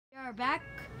are back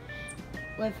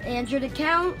with Andrew's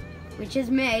account, which is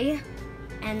me,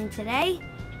 and today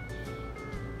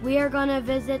we are gonna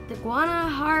visit the Guana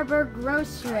Harbour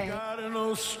Grocery. I got an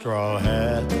old straw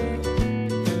hat,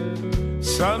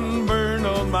 sunburn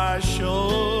on my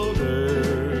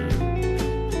shoulder.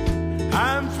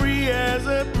 I'm free as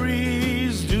a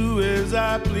breeze, do as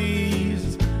I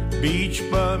please, beach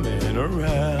bumming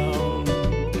around.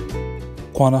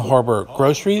 Guana Harbour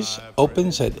Groceries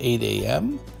opens at 8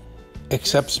 a.m.,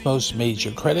 accepts most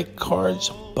major credit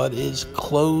cards, but is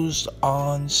closed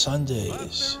on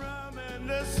Sundays.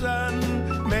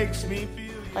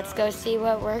 Let's go see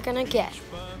what we're gonna get.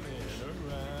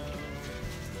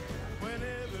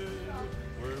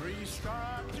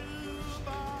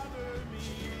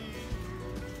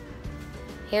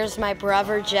 Here's my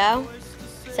brother Joe.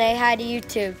 Say hi to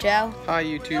YouTube, Joe. Hi,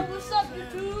 YouTube. What's up,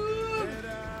 YouTube?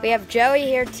 We have Joey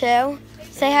here too.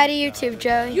 Say hi to YouTube,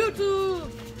 Joey. YouTube!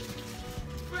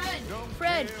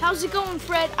 Fred, how's it going,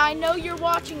 Fred? I know you're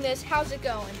watching this. How's it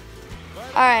going?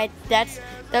 Alright,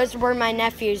 those were my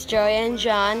nephews, Joey and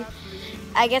John.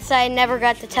 I guess I never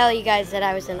got to tell you guys that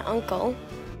I was an uncle.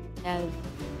 A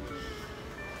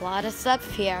lot of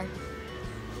stuff here.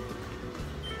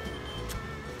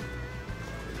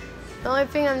 The only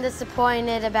thing I'm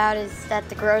disappointed about is that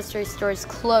the grocery store is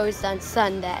closed on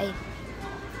Sunday.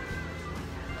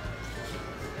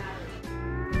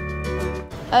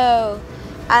 Oh,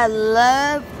 I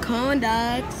love corn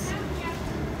dogs.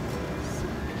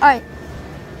 Alright,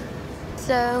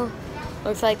 so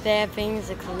looks like they have things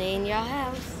to clean your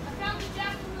house.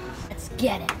 Let's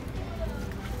get it.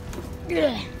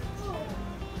 Ugh.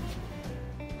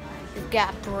 We've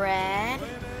got bread.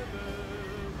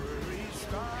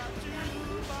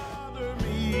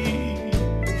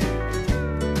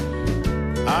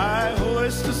 I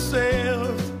hoist a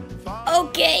sail.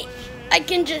 Okay, I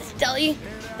can just tell you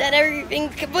that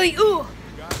everything's complete. Ooh,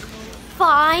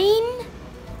 fine.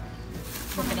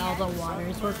 Look at all the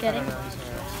waters we're getting.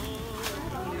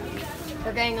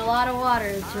 We're getting a lot of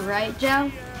waters, right,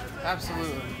 Joe?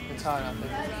 Absolutely. It's hot out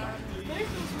there.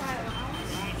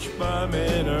 Beach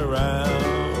bumming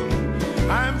around.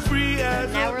 I'm free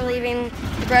as Now we're leaving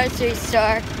the grocery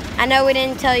store. I know we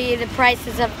didn't tell you the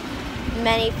prices of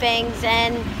many things,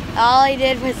 and all I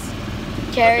did was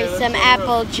carry some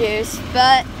apple juice,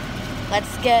 but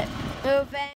let's get moving.